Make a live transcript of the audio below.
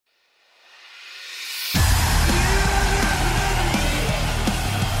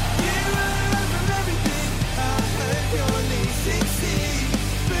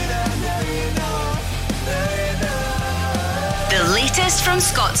latest from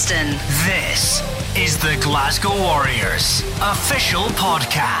Scotstoun. This is the Glasgow Warriors official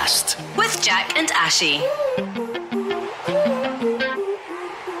podcast With Jack and Ashi.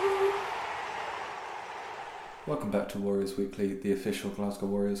 Welcome back to Warriors Weekly, the official Glasgow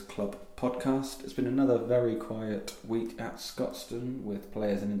Warriors club podcast. It's been another very quiet week at Scotstoun with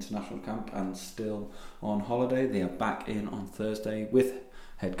players in international camp and still on holiday. They are back in on Thursday with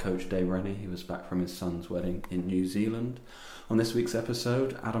head coach Dave Rennie. He was back from his son's wedding in New Zealand. On this week's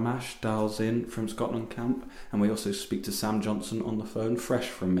episode, Adam Ash dials in from Scotland camp, and we also speak to Sam Johnson on the phone, fresh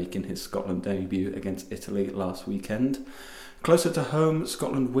from making his Scotland debut against Italy last weekend. Closer to home,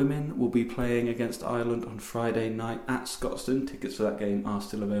 Scotland women will be playing against Ireland on Friday night at Scotstoun. Tickets for that game are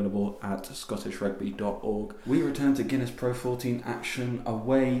still available at scottishrugby.org. We return to Guinness Pro 14 action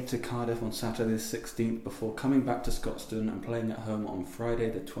away to Cardiff on Saturday the 16th before coming back to Scotstoun and playing at home on Friday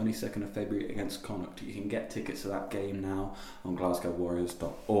the 22nd of February against Connacht. You can get tickets to that game now on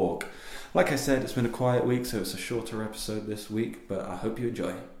glasgowwarriors.org. Like I said, it's been a quiet week, so it's a shorter episode this week, but I hope you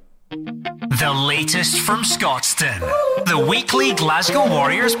enjoy. The latest from Scotstoun, the weekly Glasgow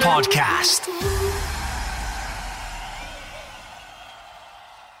Warriors podcast.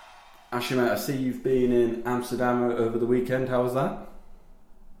 Ashley, mate, I see you've been in Amsterdam over the weekend. How was that?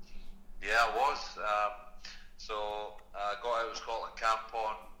 Yeah, I was. So I got out of Scotland camp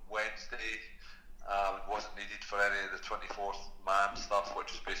on Wednesday. Wasn't needed for any of the 24th man stuff,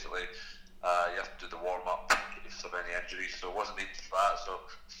 which is basically you have to do the warm-up in case of any injuries. So it wasn't needed for that. So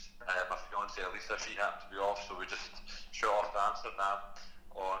my fiancée Elisa, she happened to be off, so we just shot off to Amsterdam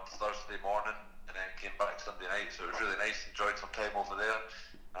on Thursday morning and then came back Sunday night. So it was really nice, enjoyed some time over there.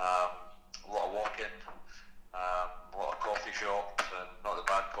 A lot of walking, a lot of coffee shops, and not the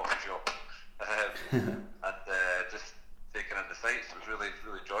bad coffee shops, and just taking in the sights. It was really,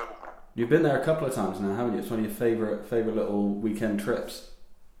 really enjoyable. You've been there a couple of times now, haven't you? It's one of your favourite little weekend trips.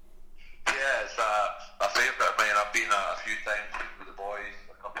 Yeah, it's my favourite. I mean, I've been a few times with the boys,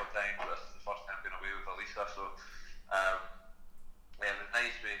 a couple of times, but this is the first time I've been away with Elisa, so yeah, it was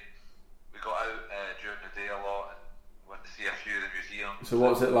nice. We got out during the day a lot and went to see a few of the museums. So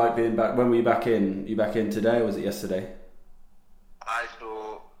what was it like being back? When were you back in? You back in today or was it yesterday? I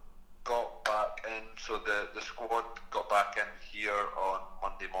got back in, so the squad got back in here on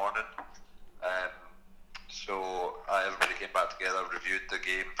Monday morning. So everybody came back together, reviewed the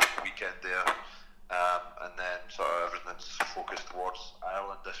game for the weekend there, and then sort of everything's focused towards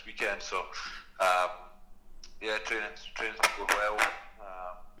Ireland this weekend. So yeah, training's been going well.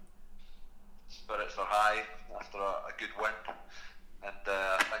 Spirits are high after a good win, and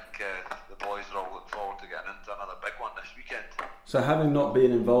I think the boys are all looking forward to getting into another big one this weekend. So having not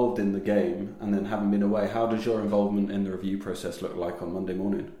been involved in the game and then having been away, how does your involvement in the review process look like on Monday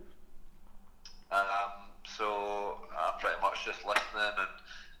morning? So I'm pretty much just listening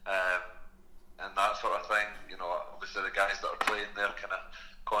and that sort of thing. You know, obviously the guys that are playing there kind of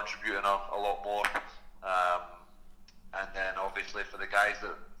contributing a lot more, and then obviously for the guys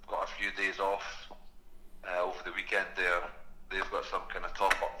that got a few days off over the weekend there, they've got some kind of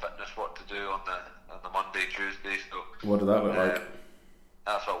top-up fitness work to do on the Monday, Tuesday. So what did that look like?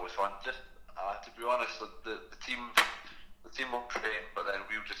 That's always fun. Just to be honest, the team will train, but then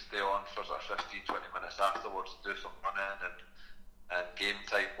we'll just stay on for sort of 15-20 minutes afterwards to do some running and game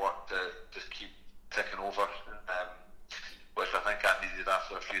type work to just keep ticking over, which I think I needed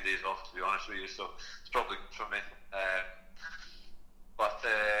after a few days off, to be honest with you. So it's probably good for me. But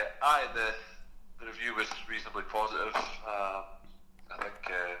the review was reasonably positive. I think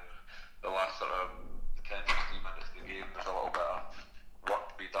the last sort of 10-15 minutes of the game, there's a little bit of work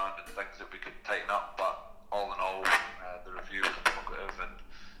to be done and things that we could tighten up, but all in all, the review was positive and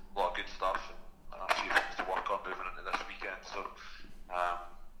a lot of good stuff and a few things to work on moving into this weekend. So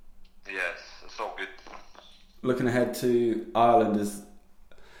yes, it's all good. Looking ahead to Ireland,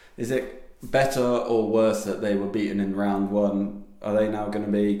 is it better or worse that they were beaten in round one? Are they now going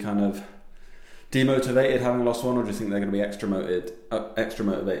to be kind of demotivated having lost one, or do you think they're going to be extra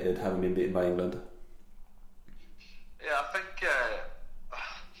motivated having been beaten by England? Yeah, I think it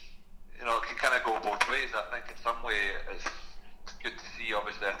can kind of go both ways. I think in some way it's good to see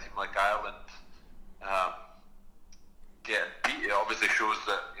obviously a team like Ireland getting beat. It obviously shows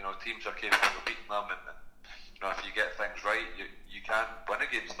that teams are capable of beating them, and if you get things right, you can win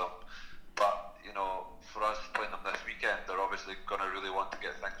against them. But for us playing them this weekend, they're obviously going to really want to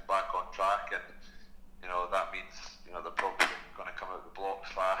get things back on track, and that means they're probably going to come out the blocks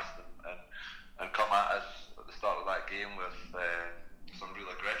fast and come at us at the start of that game with some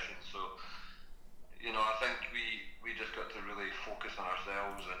real aggression. So I think we just got to really focus on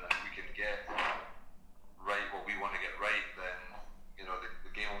ourselves, and if we can get right what we want to get right, then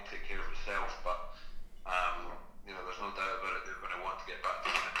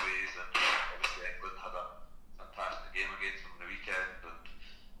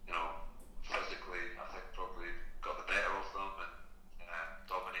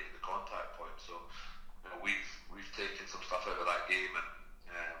game,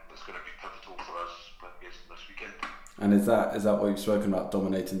 and it's going to be pivotal for us playing against them this weekend. And is that what you've spoken about,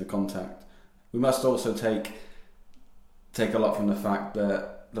 dominating the contact? We must also take a lot from the fact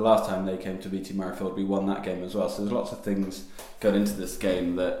that the last time they came to BT Murrayfield, we won that game as well. So there's lots of things going into this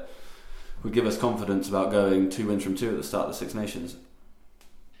game that would give us confidence about going 2 wins from 2 at the start of the Six Nations.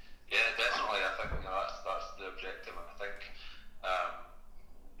 Yeah, definitely. I think that's the objective, and I think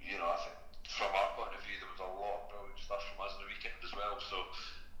I think from our point of view there was a lot of brilliant stuff from us on the weekend as well. So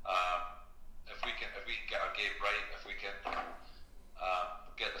if we can get our game right, if we can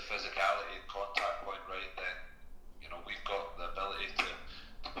get the physicality and contact point right, then we've got the ability to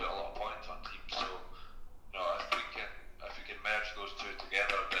put a lot of points on teams. So if we can merge those two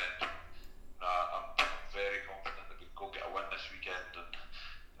together, then I'm very confident that we can go get a win this weekend. And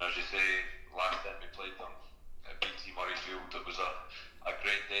as you say, last time we played them at BT Murrayfield, it was a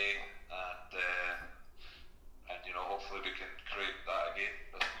great day, and hopefully we can create that again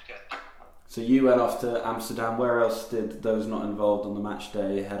this weekend. So you went off to Amsterdam. Where else did those not involved on the match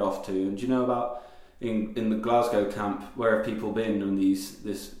day head off to? And do you know about in the Glasgow camp, where have people been on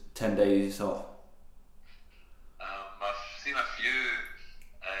this 10 days off? I've seen a few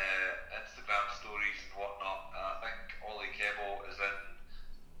Instagram stories and whatnot. I think Ollie Kebo is in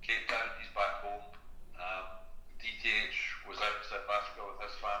Cape Town. He's back home. DTH was out in South Africa with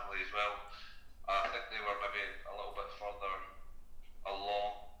his family as well. I think they were maybe a little bit further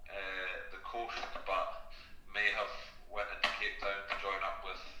along the coast, but may have went into Cape Town to join up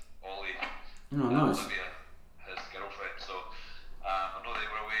with Ollie. Oh, nice. Olivia, his girlfriend. So I know they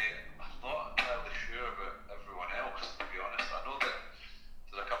were away. I'm not entirely sure about everyone else, to be honest. I know that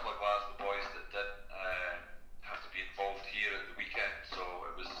there's a couple of Glasgow boys that didn't have to be involved here at the weekend. So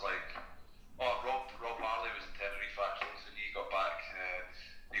it was like, Rob Harley was in Tenerife actually, so he got back.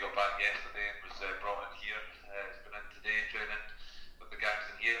 He got back yesterday and was brought in here. He's been in today training with the guys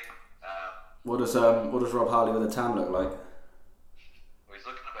in here. What does Rob Harley with a tan look like? Well, he's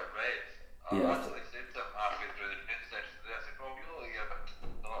looking a bit red. Yeah. I actually said to him halfway through the training session today, I said, Rob, you look like a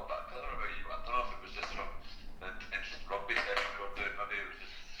little bit colour about you. I don't know if it was just from the intense rugby session we were doing, maybe it was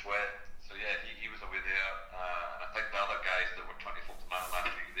just sweat. So yeah, he was away there. And I think the other guys that were 24th man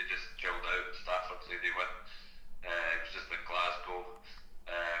last week, they just chilled out. Stafford said they went. It was just in Glasgow.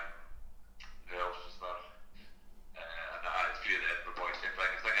 Who else was there? And a few of the Edinburgh boys, same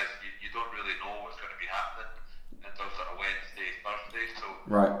thing. The thing is, you don't really know what's going to be happening until sort of Wednesday, Thursday, so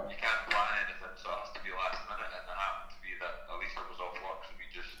Right. you can't plan anything, so it has to be last minute, and it happened to be that Elisa was off work, so we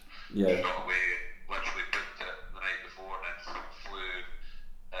just got away, literally booked it the night before, and then flew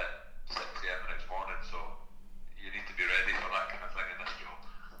at 6 a.m. the next morning, so you need to be ready for that kind of thing in this job.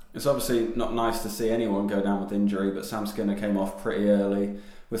 It's obviously not nice to see anyone go down with injury, but Sam Skinner came off pretty early.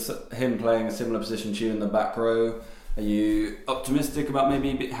 With him playing a similar position to you in the back row, are you optimistic about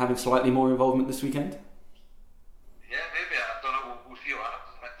maybe having slightly more involvement this weekend? Yeah, maybe. I don't know. We'll see what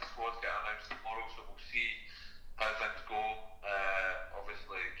happens. I think the squad's getting announced tomorrow, so we'll see how things go.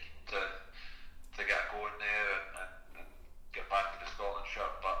 Obviously, to get going there and get back in the Scotland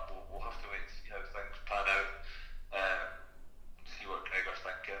shirt, but we'll have to wait and see how things pan out. See what Gregor's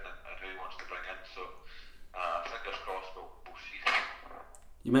thinking and who he wants to bring in. So, fingers crossed, we'll see.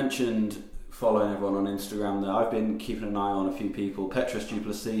 You mentioned following everyone on Instagram there. I've been keeping an eye on a few people, Petrus du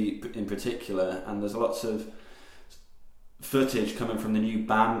Plessis in particular, and there's lots of footage coming from the new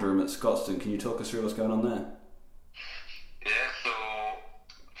band room at Scotstoun. Can you talk us through what's going on there? Yeah, so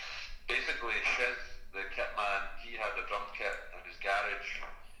basically Shiz, the kit man, he had a drum kit in his garage,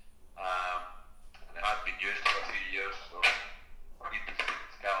 and it had been used for a few years, so he'd been speaking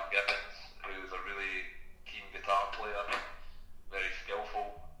to Callum Gibbons, who's a really keen guitar player, very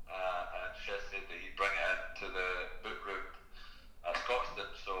skillful, and Shiz said that he'd bring it into the boot room at Scotstoun,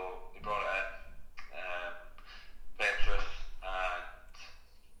 so he brought it in. Petrus and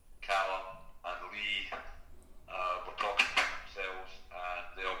Callum and Lee were talking to themselves, and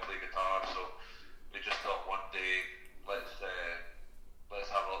they all play guitar, so we just thought one day let's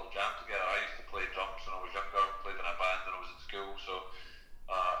have a little jam together. I used to play drums when I was younger, played in a band when I was in school, so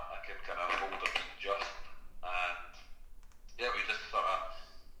I can kind of hold a beat just, and yeah, we just sort of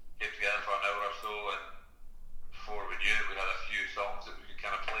came together for an hour or so, and before we knew it, we had a few songs that we could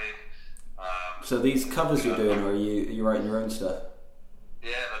kind of play. So these covers you're doing, or are you writing your own stuff?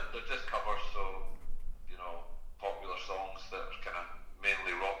 Yeah, they're just covers, so popular songs that are kind of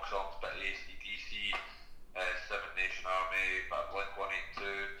mainly rock songs, bit of AC/DC, Seven Nation Army, bit of Blink-182,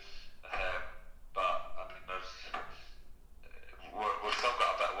 but I mean we've still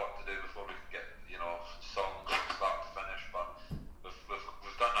got a bit of work to do before we can get songs from start to finish, but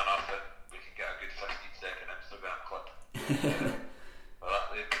we've done enough that we can get a good 15-second Instagram clip.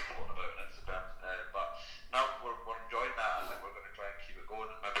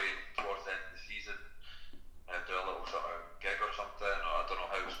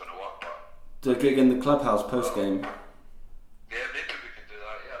 was going to work. But the gig in the clubhouse post game. Yeah, maybe we can do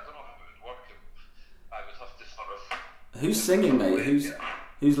that. Yeah, I don't know how it would work. I would have to sort of. Who's singing, mate?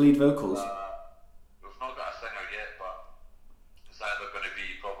 Who's lead vocals? We've not got a singer yet, but it's either going to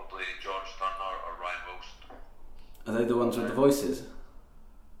be probably George Turner or Ryan Wilson. Are they the ones with the voices?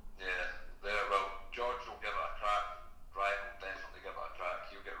 Yeah, well, George will give it a crack. Ryan will definitely give it a crack.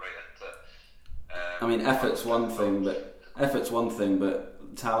 He'll get right into it. I mean, effort's one thing,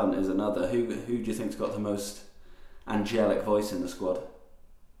 but talent is another. Who do you think's got the most angelic voice in the squad?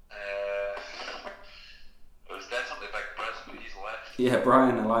 It was definitely Big Briz, but he's left. Yeah,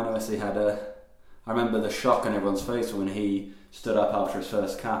 Brian Alinoesi had I remember the shock on everyone's face when he stood up after his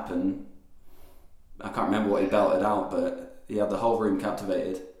first cap, and I can't remember what he belted out, but he had the whole room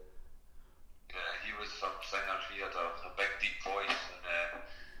captivated. Yeah, he was some singer. He had a big deep voice,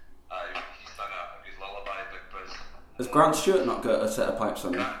 and he sang a good lullaby, Big Briz. Has Grant Stewart not got a set of pipes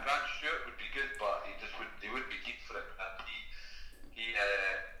on him? Grant Stewart would be good, but he wouldn't be keen for it. And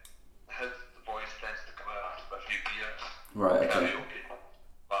his voice tends to come out after a few beers. Right, okay. Karaoke,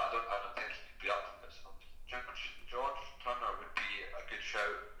 but I don't think he'd be up for it. So George Turner would be a good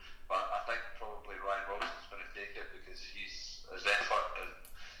shout, but I think probably Ryan Wilson's going to take it because he's his effort, and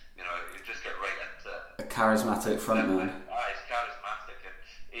you just get right into it. A charismatic frontman. He's charismatic and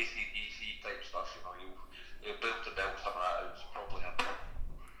AC/DC type stuff. You'll be able to build some of that out. So probably him.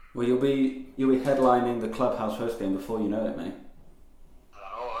 Well, you'll be headlining the clubhouse post game before you know it, mate. I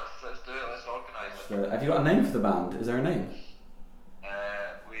know. Let's do it. Let's organise it. So, have you got a name for the band? Is there a name?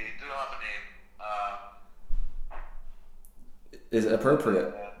 We do have a name. Is it appropriate?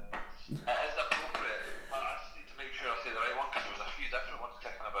 It is appropriate. I just need to make sure I say the right one because there was a few different ones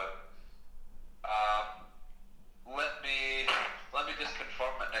kicking about. Let me just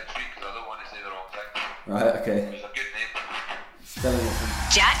confirm it next week because I don't want to say the wrong thing. Right, okay. It's a good name.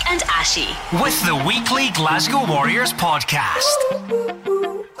 Jack and Ashy. With the weekly Glasgow Warriors podcast.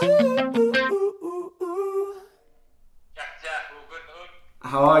 Jack, all good, hood?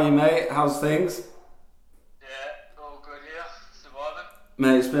 How are you, mate? How's things? Yeah, all good here. Surviving.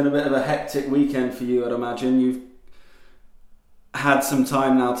 Mate, it's been a bit of a hectic weekend for you, I'd imagine. You've had some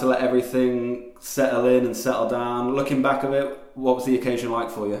time now to let everything settle in and settle down. Looking back at it, what was the occasion like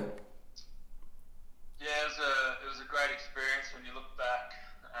for you? Yeah, it was a great experience when you look back.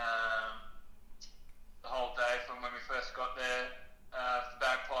 The whole day from when we first got there, the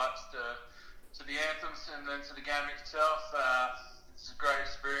bagpipes to the anthems and then to the game itself. It's a great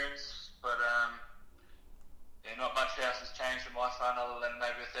experience, but not much else has changed on my phone other than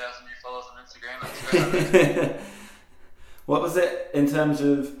maybe 1,000 new followers on Instagram. That's great. What was it in terms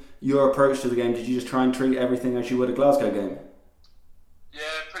of your approach to the game? Did you just try and treat everything as you would a Glasgow game? Yeah,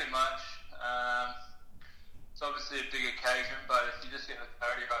 pretty much. It's obviously a big occasion, but if you just get the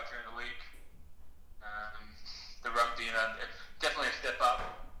clarity right during the week, the rugby, definitely a step up.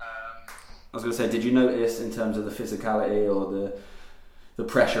 I was going to say, did you notice in terms of the physicality or the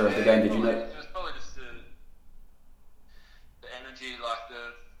pressure of the game? Did you know? It was probably just the energy, like I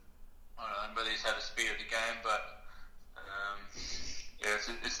don't know whether he's had the speed of the game, but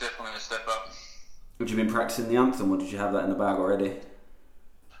it's definitely a step up. Had you been practicing the anthem, or did you have that in the bag already?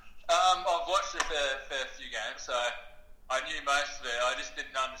 I've watched a fair few games, so I knew most of it. I just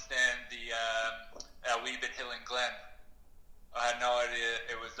didn't understand our wee bit Hill and Glen. I had no idea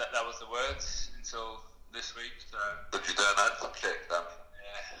that was the words until this week. So Did you do an anthem check then?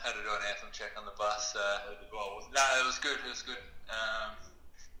 yeah, had to do an anthem check on the bus. It was good. It was good.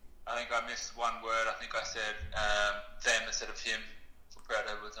 I think I missed one word. I think I said them instead of him. Brad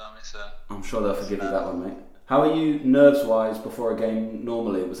Edwards Army. So I'm sure they'll forgive you that one, mate. How are you nerves-wise before a game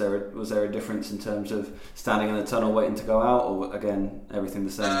normally? Was there a difference in terms of standing in the tunnel waiting to go out, or again everything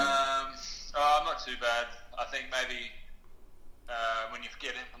the same? Not too bad. I think maybe when you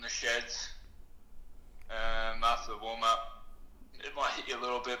get in from the sheds after the warm-up, it might hit you a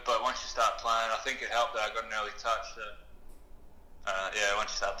little bit, but once you start playing, I think it helped that I got an early touch. So, once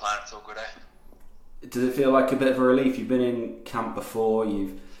you start playing, it's all good, eh? Does it feel like a bit of a relief? You've been in camp before,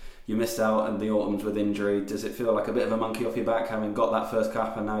 you missed out in the autumns with injury. Does it feel like a bit of a monkey off your back having got that first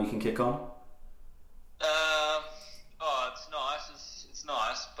cap and now you can kick on? It's nice. It's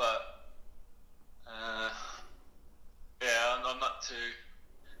nice, but I'm not too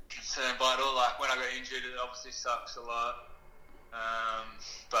concerned by it all. Like when I got injured, it obviously sucks a lot.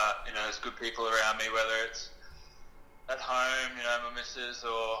 But there's good people around me, whether it's at home, my missus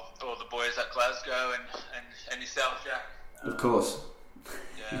or the boys at Glasgow and yourself, Jack. Of course.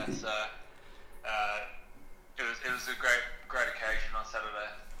 Yeah, so it was a great occasion on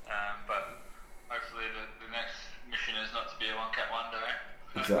Saturday. But hopefully the next mission is not to be a one cap wonder.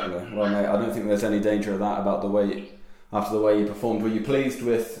 Exactly. Well, mate, I don't think there's any danger of that after the way you performed. Were you pleased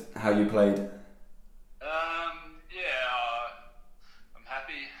with how you played? I'm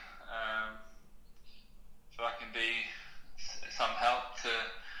happy. If I can be some help to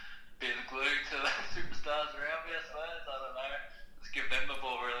be the glue to the superstars around me, I suppose. I don't know. Just give them the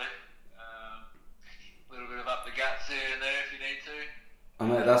ball, really. A little bit of up the guts here and there if you need to. I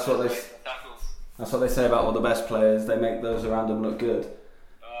mean, that's what they say about all the best players. They make those around them look good.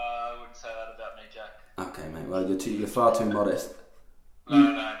 I wouldn't say that about me, Jack. Okay, mate. Well, you're far too modest. No.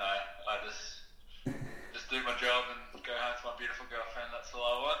 I just do my job and go home to my beautiful girlfriend. That's all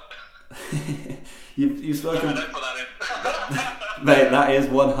I want. You've spoken. No, don't put that in. Mate, that is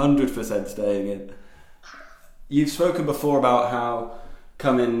 100% staying in. You've spoken before about how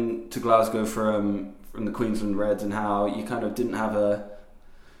coming to Glasgow from the Queensland Reds and how you kind of didn't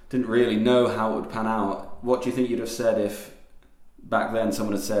really know how it would pan out. What do you think you'd have said if back then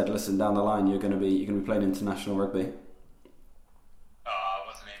someone had said, "Listen, down the line you're going to be playing international rugby"? I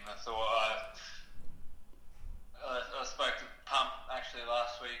wasn't even a thought. I spoke to Pump actually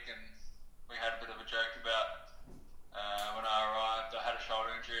last week, and we had a bit of a joke about when I arrived. I had a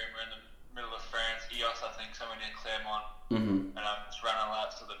shoulder injury, and we're in the middle of France, EOS, I think, somewhere near Clermont, and I'm just running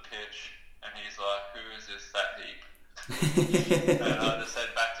laps to the pitch, and he's like, "Who is this fat heap?" And I just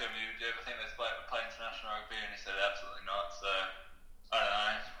said back to him, "Do you ever think this bloke would play international rugby?" And he said, "Absolutely not." So I don't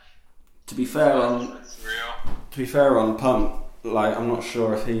know. To be fair on Pump, like, I'm not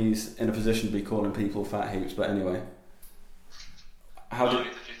sure if he's in a position to be calling people fat heaps, but anyway. He's a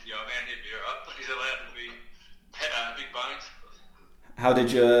 50-year-old man, he'd be alright, but he's allowed to be big bones. How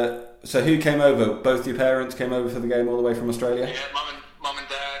did you... So who came over? Both your parents came over for the game all the way from Australia? Yeah, mum and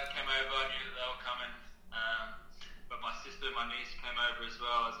dad came over. I knew that they were coming. But my sister and my niece came over as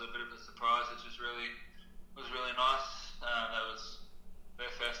well as a bit of a surprise, which was really nice. That was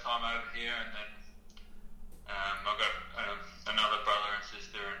their first time over here, and then I've got another brother and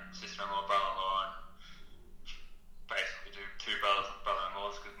sister-in-law, brother-in-law, and basically two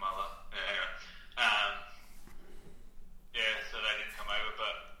brother-in-laws because mother. So they didn't come over,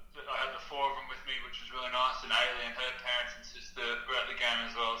 but I had the four of them with me, which was really nice, and Ailey and her parents and sister were at the game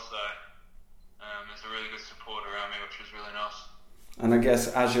as well, so there's a really good support around me, which was really nice. And I guess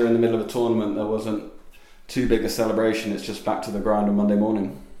as you're in the middle of a tournament, there wasn't too big a celebration, it's just back to the grind on Monday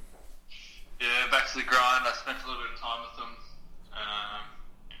morning. Yeah, back to the grind. I spent a little bit of time with them.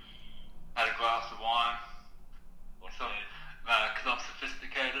 Had a glass of wine. Because I'm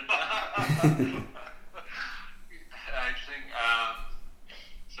sophisticated. Interesting.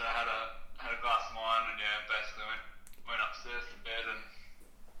 So I had a glass of wine and basically went upstairs to bed and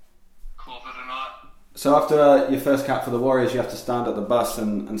called it a night. So after your first cap for the Warriors, you have to stand at the bus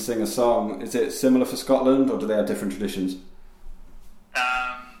and sing a song. Is it similar for Scotland, or do they have different traditions?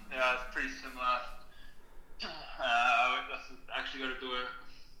 Yeah, it's pretty similar. I actually got to do it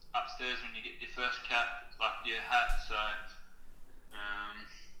upstairs when you get your first cap, like your hat. So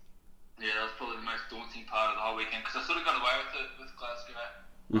that was probably the most daunting part of the whole weekend, because I sort of got away with it with Glasgow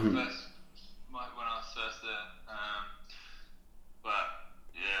when I was first there. But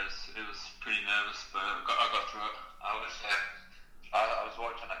yeah, it was pretty nervous, but I got through it. I was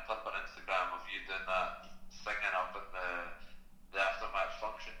watching a clip on Instagram of you doing that singing up in the after-match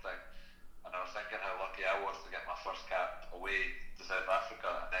function thing, and I was thinking how lucky I was to get my first cap away to South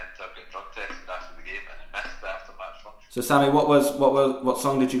Africa and then to get drug tested after the game and missed the after-match function. So Sammy, what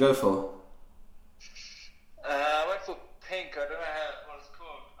song did you go for? I went for Pink. I don't know what it's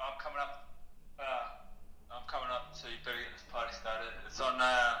called. I'm coming up, so you better get this party started. It's on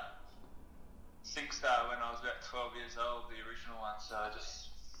SingStar when I was about 12 years old, the original one. So I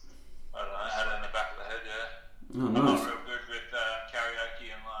don't know, I had it in the back of the head. Yeah. Oh, nice. I'm not real good with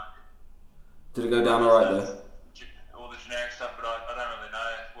karaoke and like. Did it go down alright though? All the generic stuff, but I don't really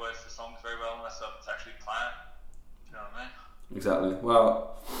know words to songs very well unless it's actually playing. You know what I mean? Exactly.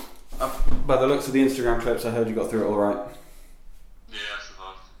 Well, by the looks of the Instagram clips, I heard you got through it alright. Yeah, I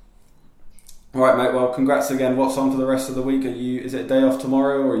suppose. Alright, mate, well, congrats again. What's on for the rest of the week? Is it a day off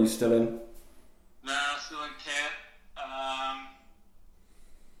tomorrow, or are you still in? No, I'm still in camp.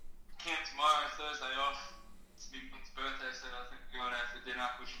 Camp tomorrow, Thursday off. It's my birthday, so I think we're going out for dinner,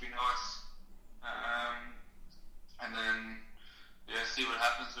 which would be nice. And then, see what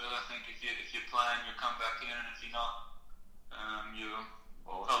happens really. I think if you're playing, you'll come back in, and if you're not, you'll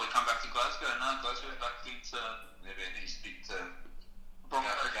probably come back to Glasgow. No, Glasgow, back into... Maybe I need to speak to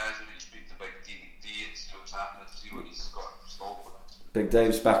guys, I need to speak to Big D and see what's happening, see what he's got installed for us. Big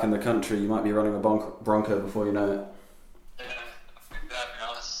Dave's back in the country. You might be running a Bronco before you know it. Yeah, I think that'd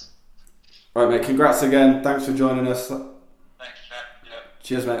be nice. Right, mate, congrats again. Thanks for joining us. Thanks, Jack. Yeah.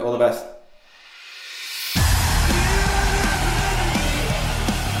 Cheers, mate. All the best.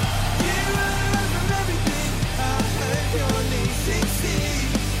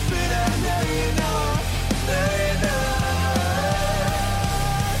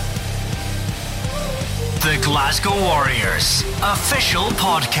 The Glasgow Warriors official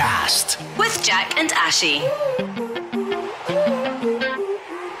podcast with Jack and Ashy.